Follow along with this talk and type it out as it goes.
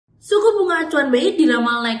Suku bunga acuan BI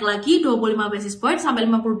diramal naik lagi 25 basis point sampai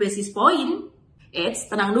 50 basis point.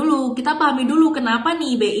 Tenang dulu, kita pahami dulu kenapa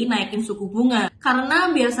nih BI naikin suku bunga.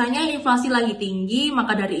 Karena biasanya inflasi lagi tinggi,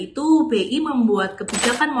 maka dari itu BI membuat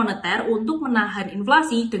kebijakan moneter untuk menahan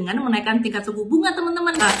inflasi dengan menaikkan tingkat suku bunga,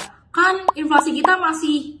 teman-teman. Nah, kan inflasi kita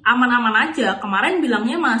masih aman-aman aja, kemarin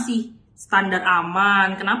bilangnya masih standar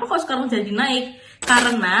aman. Kenapa kok sekarang jadi naik?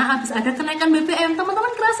 Karena habis ada kenaikan BBM.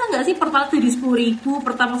 Teman-teman kerasa nggak sih Pertalite jadi 10.000,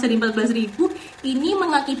 Pertamax jadi 14.000? Ini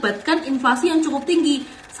mengakibatkan inflasi yang cukup tinggi.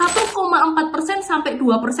 1,4% sampai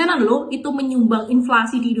 2%-an loh itu menyumbang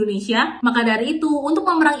inflasi di Indonesia. Maka dari itu, untuk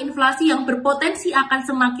memerangi inflasi yang berpotensi akan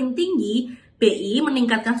semakin tinggi, BI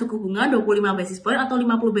meningkatkan suku bunga 25 basis point atau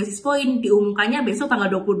 50 basis point. Diumumkannya besok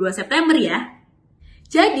tanggal 22 September ya.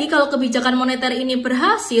 Jadi kalau kebijakan moneter ini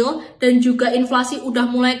berhasil dan juga inflasi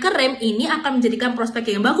udah mulai kerem, ini akan menjadikan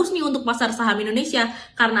prospek yang bagus nih untuk pasar saham Indonesia.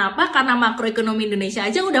 Karena apa? Karena makroekonomi Indonesia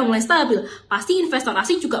aja udah mulai stabil. Pasti investor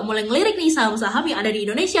asing juga mulai ngelirik nih saham-saham yang ada di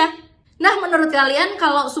Indonesia. Nah, menurut kalian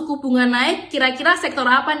kalau suku bunga naik, kira-kira sektor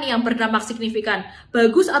apa nih yang berdampak signifikan?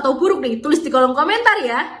 Bagus atau buruk nih? Tulis di kolom komentar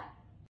ya.